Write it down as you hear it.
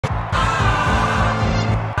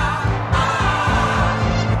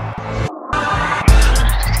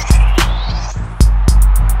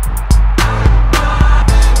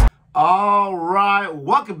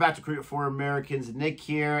Welcome back to Cricket for Americans. Nick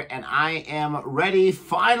here, and I am ready.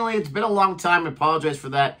 Finally, it's been a long time. I apologize for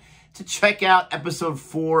that. To check out episode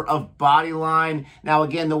 4 of Bodyline. Now,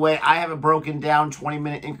 again, the way I have it broken down,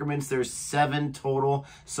 20-minute increments, there's 7 total.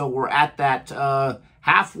 So we're at that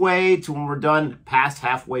halfway to when we're done, past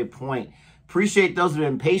halfway point. Appreciate those who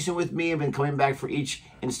have been patient with me and been coming back for each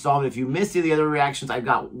installment. If you missed any of the other reactions, I've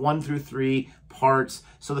got 1 through 3 parts.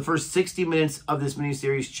 So the first 60 minutes of this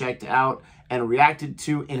miniseries checked out and reacted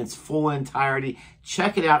to in its full entirety.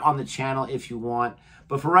 Check it out on the channel if you want.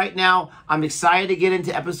 But for right now, I'm excited to get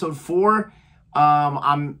into episode 4.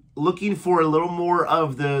 I'm looking for a little more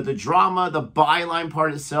of the drama, the byline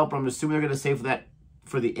part itself, but I'm assuming they're going to save that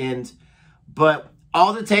for the end. But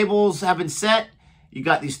all the tables have been set. You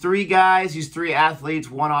got these 3 guys, these 3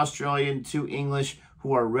 athletes, 1 Australian, 2 English,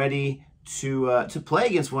 who are ready to play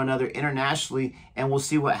against one another internationally, and we'll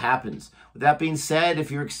see what happens. With that being said, if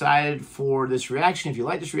you're excited for this reaction, if you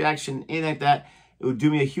like this reaction, anything like that, it would do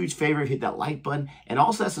me a huge favor if you hit that like button and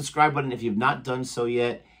also that subscribe button if you've not done so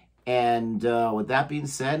yet. And with that being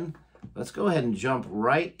said, let's go ahead and jump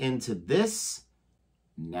right into this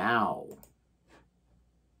now.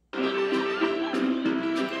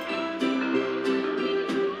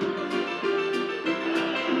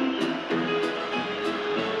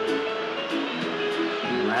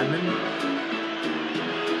 Bradman?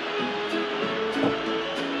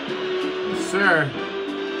 Yes, sir.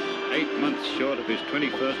 8 months short of his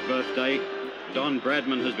 21st birthday, Don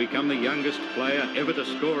Bradman has become the youngest player ever to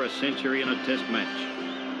score a century in a test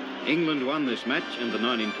match. England won this match in the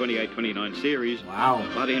 1928-29 series. Wow.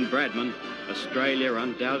 But in Bradman, Australia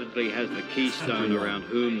undoubtedly has the keystone around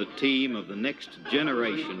whom the team of the next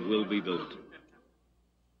generation will be built.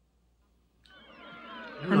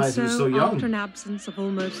 And so, after an absence of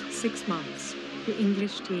almost 6 months, the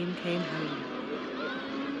English team came home.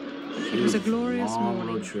 It was a glorious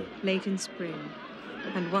morning, late in spring,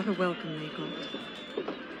 and what a welcome they got.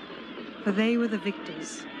 For they were the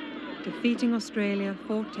victors, defeating Australia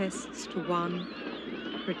 4 tests to 1,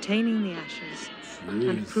 retaining the Ashes,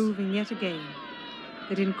 and proving yet again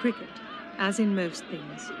that in cricket, as in most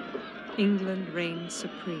things, England reigns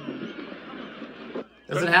supreme.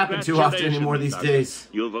 Doesn't happen too often anymore these days.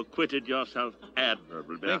 You've acquitted yourself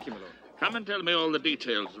admirably. Thank you, my lord. Come and tell me all the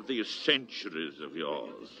details of these centuries of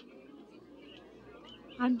yours.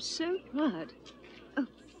 I'm so glad. Oh,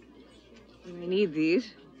 I need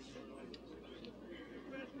these.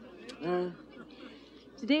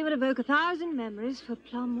 Today will evoke 1,000 memories for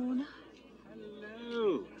Plum Warner.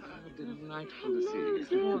 Hello. Delightful to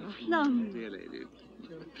see you. Oh, Plum. Dear lady.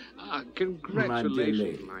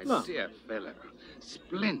 Congratulations, my dear fellow.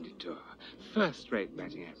 Splendid tour. First-rate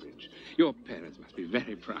batting average. Your parents must be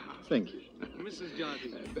very proud. Thank you. Mrs.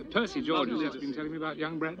 Jardine. Percy George has just been telling me about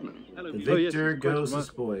young Bradman. The victor goes the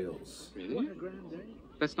spoils. Really?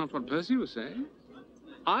 That's not what Percy was saying.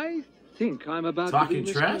 I think I'm about Talking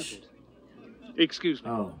to be trash? Excuse me.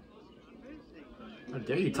 Oh. How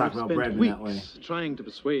dare you talk about Bradman that way? Trying to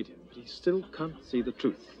persuade him, but he still can't see the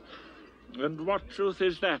truth. And what truth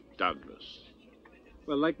is that, Douglas?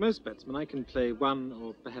 Well, like most batsmen, I can play 1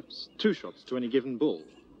 or perhaps 2 shots to any given ball,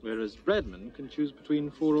 whereas Bradman can choose between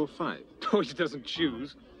 4 or 5. Oh, he doesn't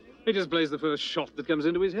choose. He just plays the first shot that comes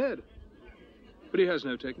into his head. But he has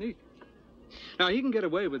no technique. Now, he can get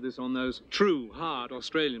away with this on those true, hard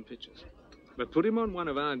Australian pitches. But put him on one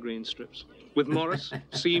of our green strips, with Morris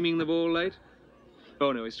seaming the ball late.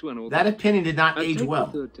 Oh, no, he's too unorthodox. That opinion did not age well.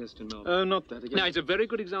 The third test in Melbourne. Oh, not that again. Now, it's a very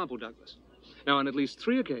good example, Douglas. Now, on at least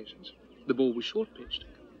 3 occasions, the ball was short-pitched,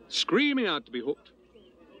 screaming out to be hooked.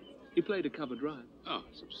 He played a cover drive. Oh,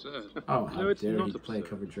 it's absurd. Oh, how no, it's dare not he play absurd.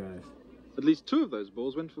 cover drive. At least 2 of those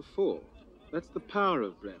balls went for 4. That's the power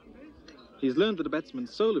of Bradman. He's learned that a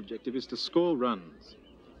batsman's sole objective is to score runs.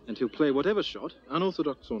 And he'll play whatever shot,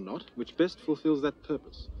 unorthodox or not, which best fulfills that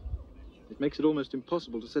purpose. It makes it almost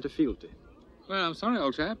impossible to set a field to him. Well, I'm sorry,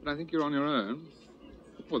 old chap, but I think you're on your own.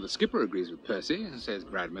 Well, the skipper agrees with Percy and says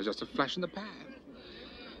Bradman's just a flash in the pan.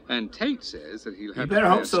 And Tate says that he'll have You better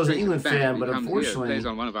hope so as an England fan, but unfortunately, plays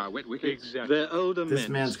on one of our wet wickets. Exactly. They're older this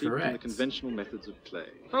men man's steeped in the correct. conventional methods of play.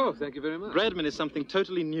 Oh, thank you very much. Bradman is something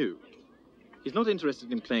totally new. He's not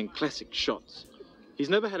interested in playing classic shots. He's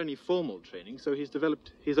never had any formal training, so he's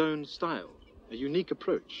developed his own style, a unique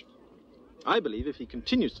approach. I believe if he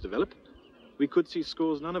continues to develop, we could see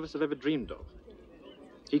scores none of us have ever dreamed of.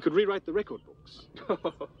 He could rewrite the record books.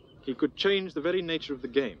 He could change the very nature of the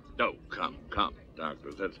game. Oh, come,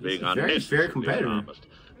 Douglas. That's being a very fair unnecessarily competitor. enormous.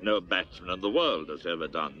 No batsman in the world has ever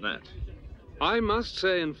done that. I must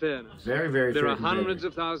say, in fairness, Very, very there fair are competitor. hundreds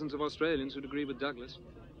of thousands of Australians who'd agree with Douglas.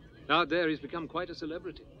 Out there, he's become quite a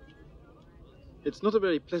celebrity. It's not a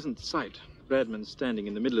very pleasant sight. Bradman standing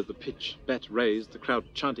in the middle of the pitch, bat raised, the crowd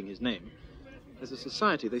chanting his name. As a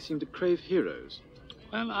society, they seem to crave heroes.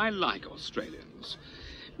 Well, I like Australians.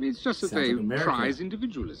 It's just that they prize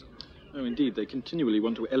individualism. Oh, indeed. They continually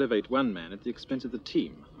want to elevate one man at the expense of the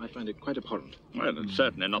team. I find it quite abhorrent. Well, it's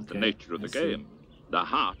certainly not the nature of the game. The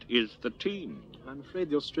heart is the team. I'm afraid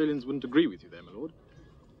the Australians wouldn't agree with you there, my lord.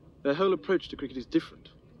 Their whole approach to cricket is different.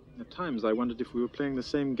 At times, I wondered if we were playing the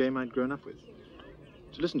same game I'd grown up with.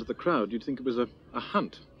 To listen to the crowd, you'd think it was a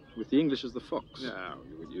hunt, with the English as the fox. No,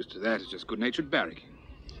 you were used to that. It's just good-natured barracking.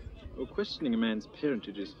 Well, questioning a man's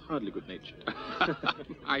parentage is hardly good-natured.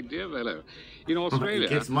 My dear fellow, in Australia, it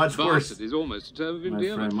gets much worse. Is almost a term of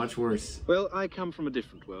endearment. Much worse. Well, I come from a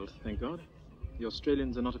different world, thank God. The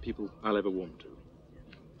Australians are not a people I'll ever warm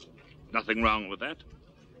to. Nothing wrong with that.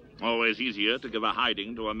 Always easier to give a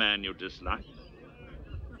hiding to a man you dislike.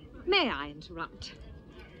 May I interrupt?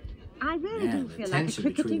 I really do feel like a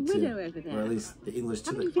cricketing widow over there. Or at least the English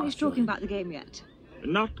to Haven't you finished talking about the game yet?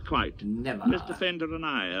 Not quite. Never. Mr. Fender and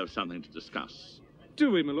I have something to discuss. Do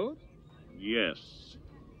we, my lord? Yes.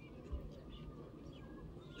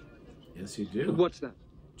 Yes, you do. What's that?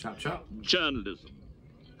 Chop, chop. Journalism.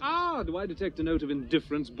 Ah, do I detect a note of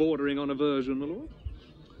indifference bordering on aversion, my lord?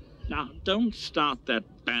 Now, don't start that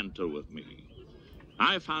banter with me.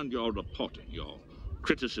 I found your reporting, your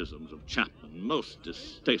criticisms of Chapman, most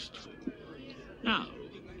distasteful. Now,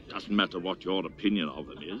 it doesn't matter what your opinion of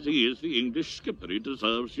him is. He is the English skipper. He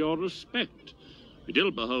deserves your respect. It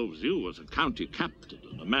ill behoves you as a county captain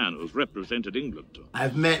and a man who's represented England.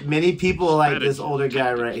 I've met many people like this older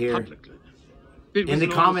guy right here. Publicly. In the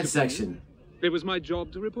comment section. It was my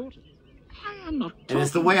job to report it. I am not and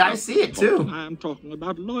it's the way I see it, too. I am talking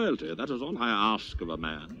about loyalty. That is all I ask of a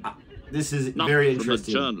man. This is not very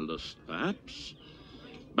interesting. Not from a journalist, perhaps,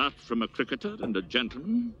 but from a cricketer and a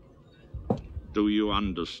gentleman. Do you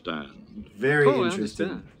understand? Very interesting.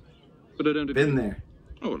 I understand, but I don't agree. Been there.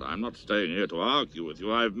 Oh, well, I'm not staying here to argue with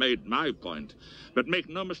you. I've made my point. But make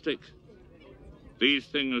no mistake, these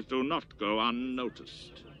things do not go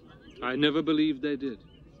unnoticed. I never believed they did.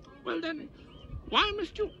 Well, then, why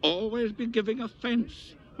must you always be giving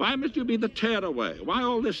offense? Why must you be the tearaway? Why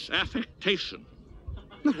all this affectation?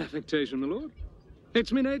 Not affectation, my lord.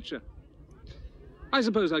 It's me nature. I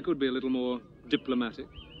suppose I could be a little more diplomatic.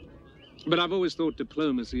 But I've always thought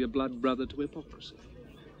diplomacy a blood brother to hypocrisy.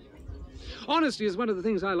 Honesty is one of the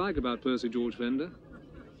things I like about Percy George Fender.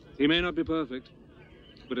 He may not be perfect,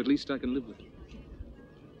 but at least I can live with him.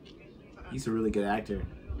 He's a really good actor.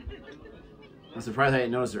 I'm surprised I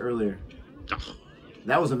didn't notice it earlier.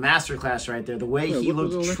 That was a masterclass right there. The way he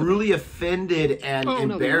looked truly offended and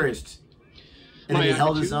embarrassed. And then he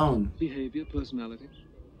held his own. Behavior, personality.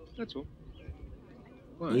 That's all.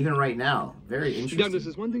 Why? Even right now. Very interesting. Douglas,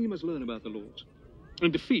 there's one thing you must learn about the Lords.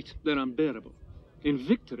 In defeat, they're unbearable. In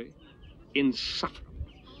victory, insufferable.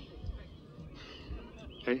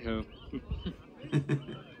 Hey-ho.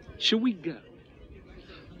 Shall we go?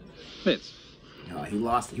 Let's. No, he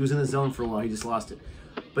lost it. He was in the zone for a while. He just lost it.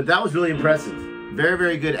 But that was really impressive. Very,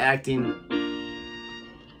 very good acting.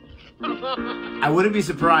 I wouldn't be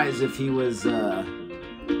surprised if he was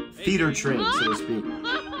theater trained, so to speak,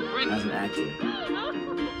 as an actor.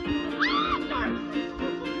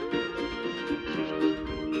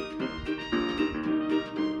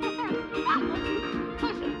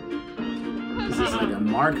 Is this like a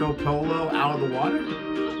Marco Polo out of the water?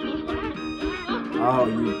 Oh,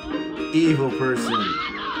 you evil person.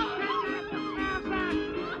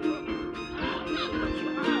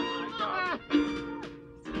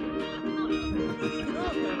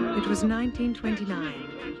 It was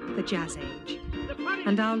 1929, the Jazz Age,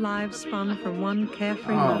 and our lives spun from one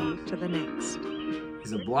carefree moment to the next.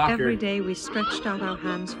 He's a blocker. Every day we stretched out our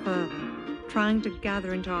hands further, trying to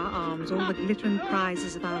gather into our arms all the glittering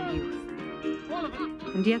prizes of our youth.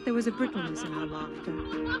 And yet there was a brittleness in our laughter,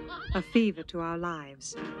 a fever to our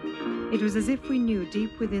lives. It was as if we knew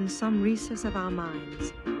deep within some recess of our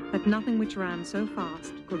minds that nothing which ran so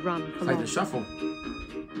fast could run for long. Like the shuffle.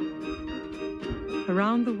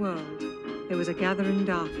 Around the world, there was a gathering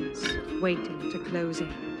darkness, waiting to close in.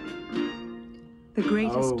 The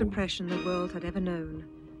greatest depression the world had ever known,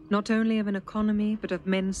 not only of an economy, but of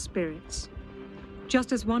men's spirits.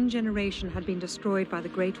 Just as one generation had been destroyed by the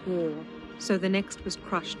Great War, so the next was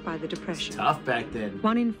crushed by the Depression. Tough back then.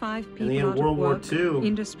 1 in 5 people out World of work, War II,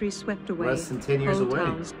 industry swept away, less than 10 years whole away.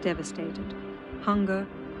 towns devastated, hunger,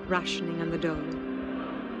 rationing, and the dole.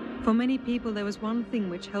 For many people, there was one thing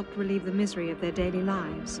which helped relieve the misery of their daily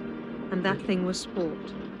lives, and that thing was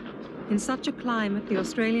sport. In such a climate, the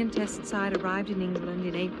Australian Test side arrived in England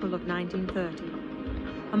in April of 1930.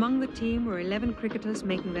 Among the team were 11 cricketers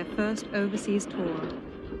making their first overseas tour,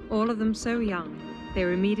 all of them so young they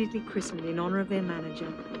were immediately christened in honour of their manager,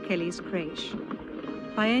 Kelly's Crash.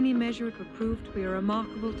 By any measure, it would prove to be a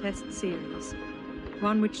remarkable test series,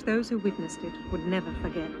 one which those who witnessed it would never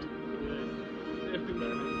forget.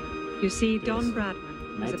 You see, Don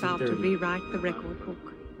Bradman is about to rewrite the record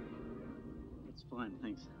book. That's fine,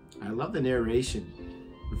 thanks. I love the narration.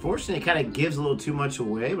 Unfortunately, it kind of gives a little too much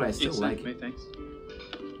away, but I still like it. Mate, thanks.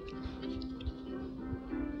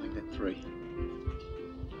 Like that 3.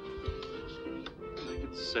 Like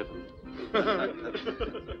it's 7.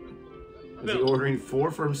 Is he ordering 4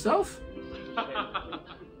 for himself?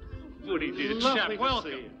 Woody, dear chap,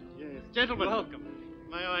 welcome. Yes. Gentlemen, Welcome.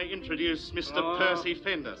 may I introduce Mr. Percy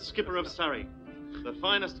Fender, skipper of Surrey, the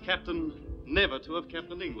finest captain never to have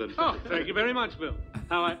captained England. Oh, thank you very much, Bill.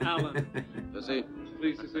 How are Alan? Percy.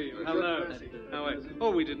 Pleased to see you. Hello. How are you? Oh,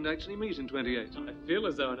 we didn't actually meet in 28. I feel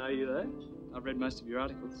as though I know you, though. I've read most of your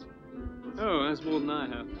articles. Oh, that's more than I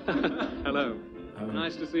have. Hello.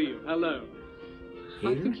 Nice to see you. Hello.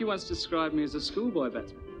 I think you once described me as a schoolboy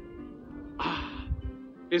batsman. Ah,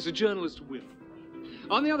 it's a journalist will.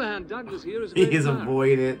 On the other hand, Douglas here is a He great is player.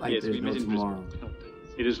 avoided like Yes, there's we no met in tomorrow.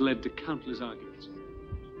 It has led to countless arguments.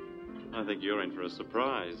 I think you're in for a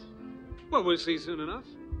surprise. Well, we'll see soon enough.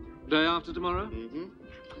 Day after tomorrow. Mm-hmm.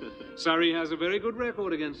 Surrey has a very good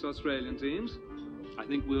record against Australian teams. I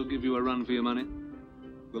think we'll give you a run for your money.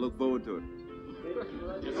 We'll look forward to it.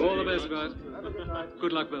 All the best, guys.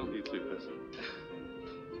 Good luck, Bill. You too, Percy.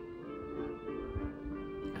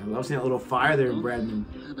 I love seeing that little fire there in Bradman.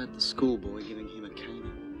 How about the schoolboy giving him a caning?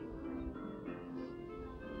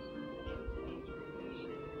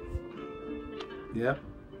 Yep.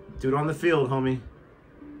 Do it on the field, homie.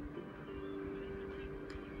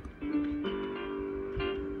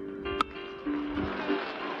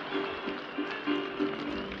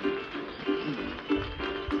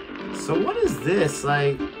 So what is this?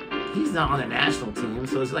 Like, he's not on the national team,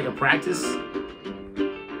 so it's like a practice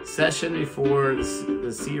session before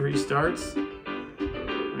the series starts. I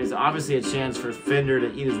mean, it's obviously a chance for Fender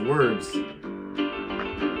to eat his words. He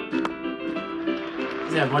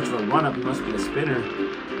doesn't have much of a run-up. He must be a spinner.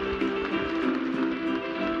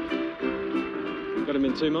 Got him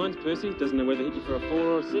in 2 minds, Percy. Doesn't know whether to hit you for a 4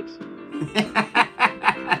 or a 6.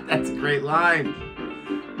 That's a great line.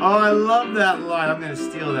 Oh, I love that line. I'm going to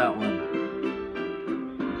steal that one.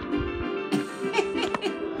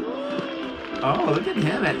 Oh, look at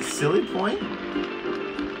him at silly point. I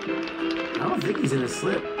don't think he's in a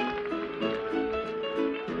slip.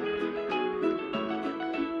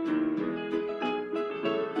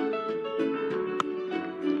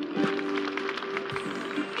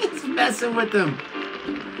 He's messing with them.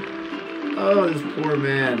 Oh, this poor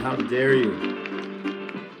man. How dare you?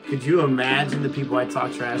 Could you imagine the people I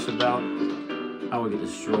talk trash about? I would get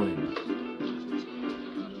destroyed.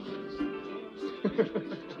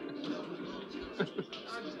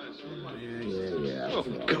 Yeah. Oh,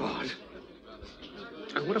 God.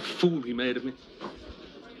 Oh, what a fool he made of me.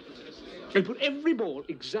 He put every ball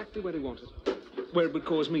exactly where he wanted, where it would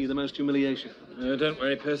cause me the most humiliation. Don't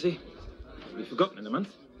worry, Percy. It'll be forgotten in a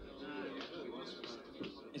month.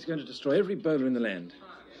 He's going to destroy every bowler in the land.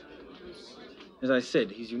 As I said,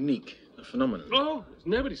 he's unique, a phenomenon. Oh,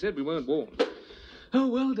 nobody said we weren't warned. Oh,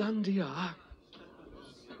 well done, DR.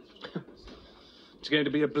 It's going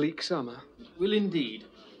to be a bleak summer. Will indeed.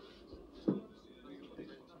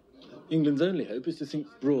 England's only hope is to think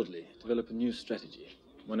broadly, develop a new strategy,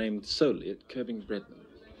 one aimed solely at curbing Bradman.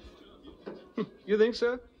 You think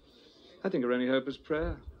so? I think our only hope is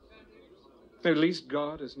prayer. At least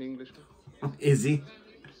God is an Englishman. Is he?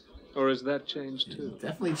 Or has that changed too?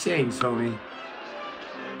 Definitely changed, homie.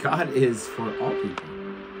 God is for all people.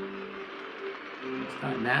 It's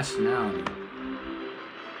not nationality.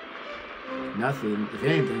 Nothing, if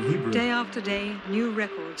anything, Hebrew. Day after day, new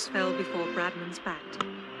records fell before Bradman's bat.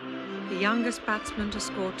 The youngest batsman to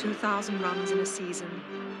score 2,000 runs in a season,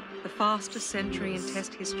 the fastest century in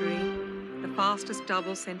Test history, the fastest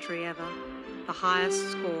double century ever, the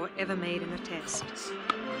highest score ever made in a Test.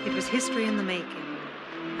 It was history in the making,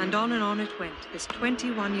 and on it went, this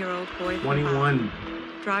 21-year-old boy from 21. Ireland,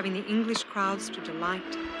 driving the English crowds to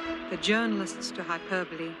delight, the journalists to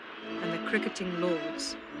hyperbole, and the cricketing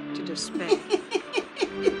lords to despair.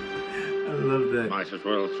 I love that. Might as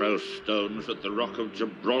well throw stones at the Rock of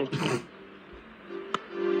Gibraltar.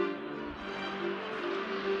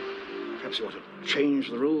 Perhaps you ought to change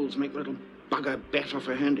the rules, make the little bugger bet off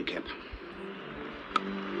a handicap.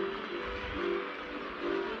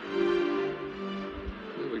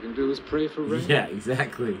 All we can do is pray for rain. Yeah,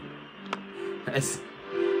 exactly. That's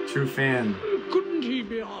true fan. Couldn't he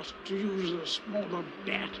be asked to use a smaller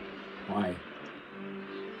bat? Why?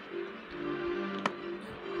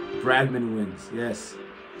 Bradman wins, yes.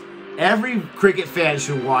 Every cricket fan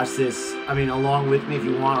should watch this. I mean, along with me if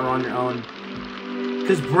you want, or on your own.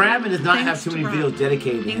 Because Bradman does not have too many videos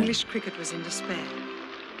dedicated to him. English cricket was in despair.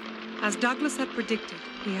 As Douglas had predicted,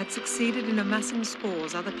 he had succeeded in amassing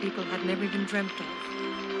scores other people had never even dreamt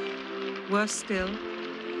of. Worse still,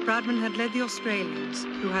 Bradman had led the Australians,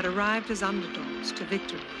 who had arrived as underdogs, to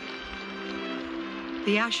victory.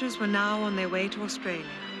 The Ashes were now on their way to Australia,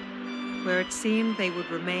 where it seemed they would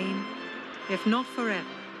remain, if not forever,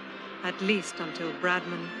 at least until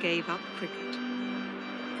Bradman gave up cricket.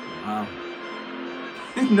 Wow.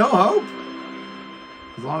 No hope.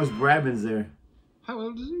 As long as Bradman's there. How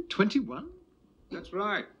old is he? 21? That's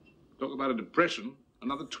right. Talk about a depression.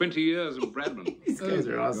 Another 20 years of Bradman. These guys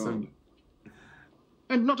are awesome. God.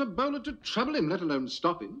 And not a bowler to trouble him, let alone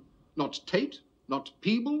stop him. Not Tate, not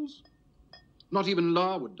Peebles, not even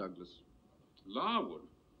Larwood, Douglas. Larwood?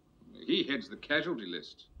 He heads the casualty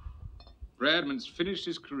list. Bradman's finished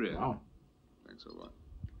his career. Wow. Thanks a lot.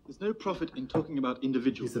 There's no profit in talking about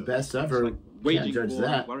individuals. He's the best ever. It's like waging Can't judge war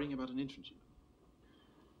that. and worrying about an infantry.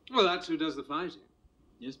 Well, that's who does the fighting.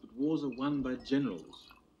 Yes, but wars are won by generals.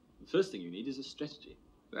 The first thing you need is a strategy.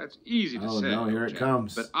 That's easy to say. Oh, no, here it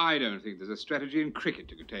comes. But I don't think there's a strategy in cricket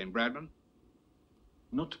to contain Bradman.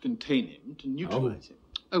 Not to contain him, to neutralize him.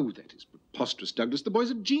 Oh, that is preposterous, Douglas. The boy's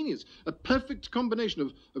a genius. A perfect combination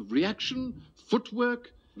of reaction,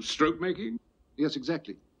 footwork... Stroke making? Yes,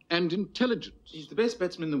 exactly. And intelligence. He's the best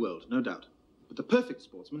batsman in the world, no doubt. But the perfect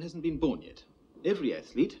sportsman hasn't been born yet. Every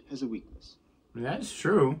athlete has a weakness. That's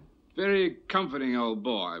true. Very comforting old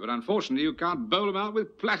boy, but unfortunately you can't bowl him out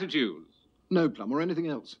with platitudes. No plum or anything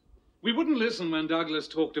else. We wouldn't listen when Douglas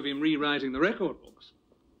talked of him rewriting the record books.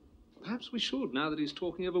 Perhaps we should, now that he's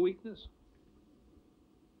talking of a weakness.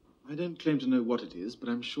 I don't claim to know what it is, but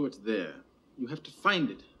I'm sure it's there. You have to find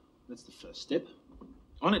it. That's the first step.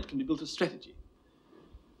 On it can be built a strategy.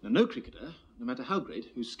 Now, no cricketer, no matter how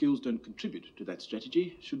great, whose skills don't contribute to that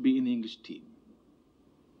strategy, should be in the English team.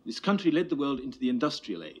 This country led the world into the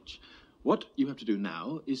industrial age. What you have to do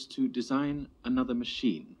now is to design another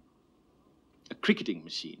machine. A cricketing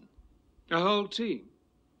machine. A whole team,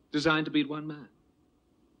 designed to beat one man.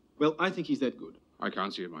 Well, I think he's that good. I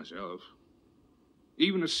can't see it myself.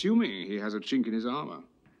 Even assuming he has a chink in his armour,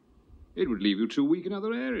 it would leave you too weak in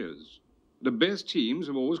other areas. The best teams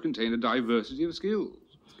have always contained a diversity of skills.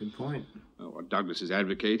 Good point. What Douglas is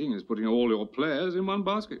advocating is putting all your players in one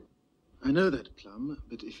basket. I know that, Plum,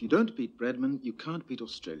 but if you don't beat Bradman, you can't beat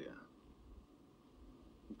Australia.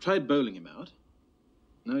 You've tried bowling him out.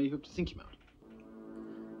 Now you have to think him out.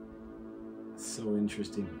 So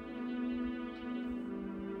interesting.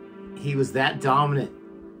 He was that dominant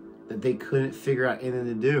that they couldn't figure out anything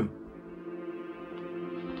to do.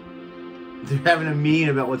 They're having a meeting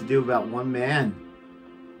about what to do about one man.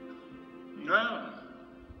 Well,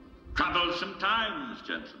 troublesome times,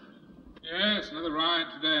 gentlemen. Yes, another riot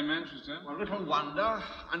today in Manchester. Well, little wonder.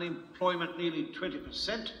 Unemployment nearly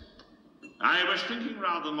 20%. I was thinking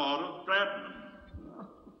rather more of Bradman.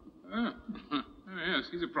 Oh, yes,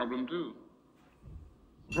 he's a problem too.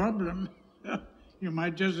 Problem? You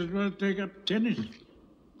might just as well take up tennis.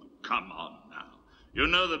 Come on now. You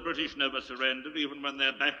know the British never surrendered even when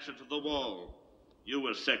their backs are to the wall. You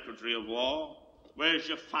were Secretary of War. Where's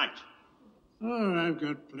your fight? Oh, I've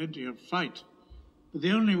got plenty of fight. But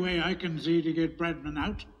the only way I can see to get Bradman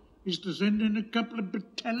out is to send in a couple of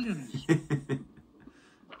battalions.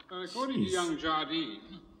 According to young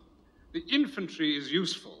Jardine, the infantry is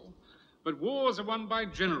useful, but wars are won by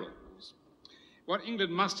generals. What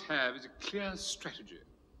England must have is a clear strategy.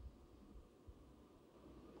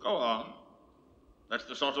 Go on. That's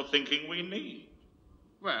the sort of thinking we need.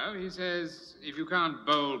 Well, he says if you can't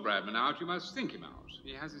bowl Bradman out, you must think him out.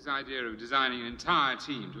 He has this idea of designing an entire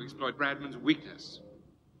team to exploit Bradman's weakness.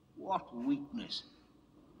 What weakness?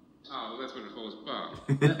 Oh, well, that's what it falls apart.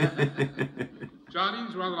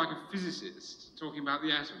 Jardine's rather like a physicist, talking about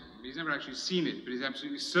the atom. He's never actually seen it, but he's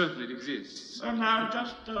absolutely certain it exists. So now,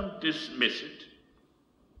 just don't dismiss it.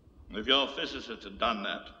 If your physicist had done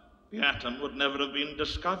that, the atom would never have been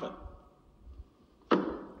discovered.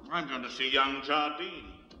 I'm going to see young Jardine.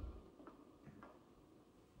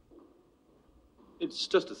 It's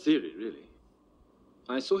just a theory, really.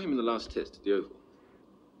 I saw him in the last test at the Oval.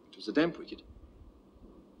 It was a damp wicket.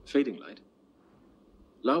 Fading light.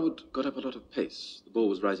 Larwood got up a lot of pace. The ball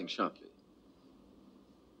was rising sharply.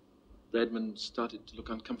 Bradman started to look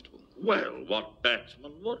uncomfortable. Well, what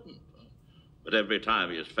batsman wouldn't? But every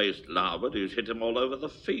time he has faced Larwood, he's hit him all over the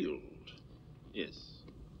field. Yes.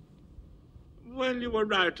 Well, you were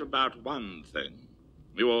right about one thing.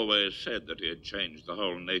 You always said that he had changed the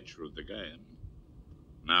whole nature of the game.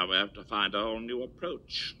 Now we have to find a whole new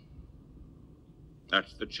approach.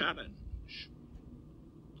 That's the challenge.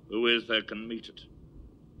 Who is there can meet it?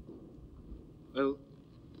 Well,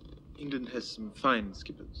 England has some fine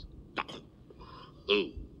skippers.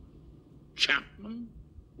 Who? Chapman?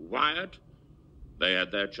 Wyatt? They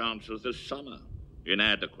had their chances this summer.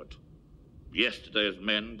 Inadequate. Yesterday's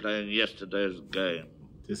men playing yesterday's game.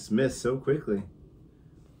 Dismissed so quickly.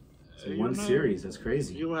 It's one series. That's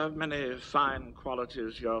crazy. You have many fine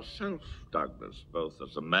qualities yourself, Douglas, both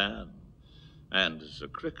as a man and as a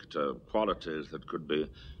cricketer. Qualities that could be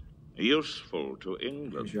useful to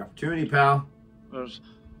England. Here's your opportunity, pal. As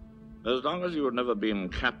long as you have never been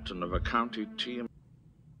captain of a county team.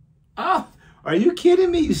 Oh, are you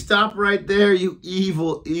kidding me? You stop right there, you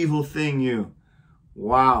evil, evil thing, you.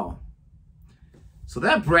 Wow. So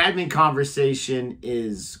that Bradman conversation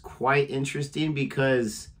is quite interesting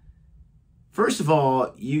because, first of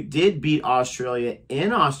all, you did beat Australia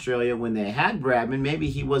in Australia when they had Bradman. Maybe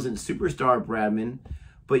he wasn't superstar Bradman,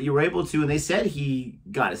 but you were able to, and they said he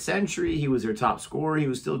got a century, he was their top scorer, he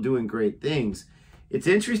was still doing great things. It's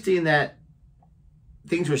interesting that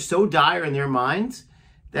things were so dire in their minds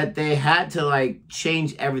that they had to, like,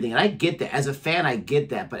 change everything. And I get that. As a fan, I get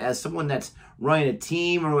that. But as someone that's running a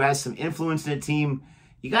team or who has some influence in a team,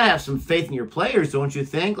 you got to have some faith in your players, don't you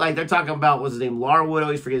think? Like, they're talking about, what's his name, Larwood, I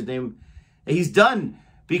always forget his name. He's done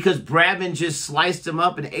because Bradman just sliced him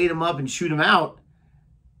up and ate him up and shoot him out.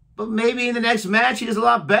 But maybe in the next match, he does a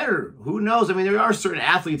lot better. Who knows? I mean, there are certain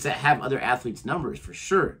athletes that have other athletes' numbers, for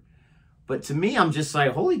sure. But to me, I'm just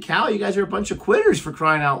like, holy cow, you guys are a bunch of quitters, for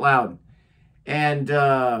crying out loud. And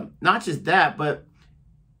not just that, but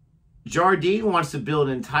Jardine wants to build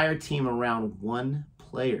an entire team around one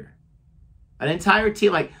player. An entire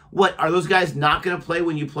team. Like, what? Are those guys not going to play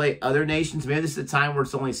when you play other nations? Maybe this is a time where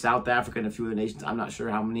it's only South Africa and a few other nations. I'm not sure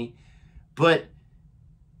how many. But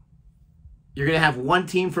you're going to have one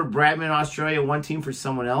team for Bradman in Australia, one team for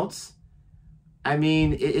someone else. I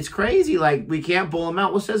mean, it's crazy. Like, we can't bowl them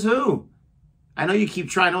out. Well, says who? I know you keep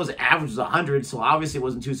trying. I know his average was 100, so obviously it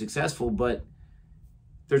wasn't too successful, but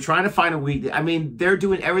they're trying to find a weakness. I mean, they're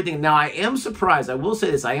doing everything. Now, I am surprised. I will say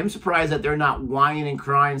this. I am surprised that they're not whining and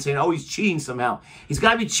crying saying, oh, he's cheating somehow. He's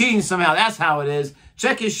got to be cheating somehow. That's how it is.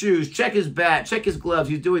 Check his shoes. Check his bat. Check his gloves.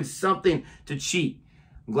 He's doing something to cheat.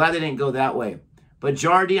 I'm glad they didn't go that way. But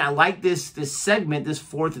Jardine, I like this segment, this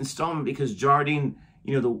fourth installment, because Jardine,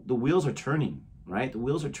 you know, the wheels are turning, right? The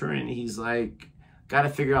wheels are turning. He's like, got to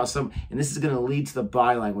figure out some, and this is going to lead to the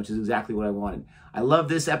byline, which is exactly what I wanted. I love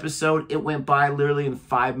this episode. It went by literally in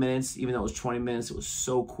 5 minutes, even though it was 20 minutes. It was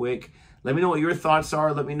so quick. Let me know what your thoughts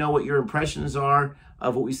are. Let me know what your impressions are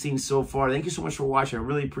of what we've seen so far. Thank you so much for watching. I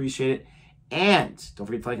really appreciate it. And don't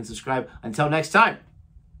forget to like and subscribe. Until next time,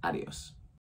 adios.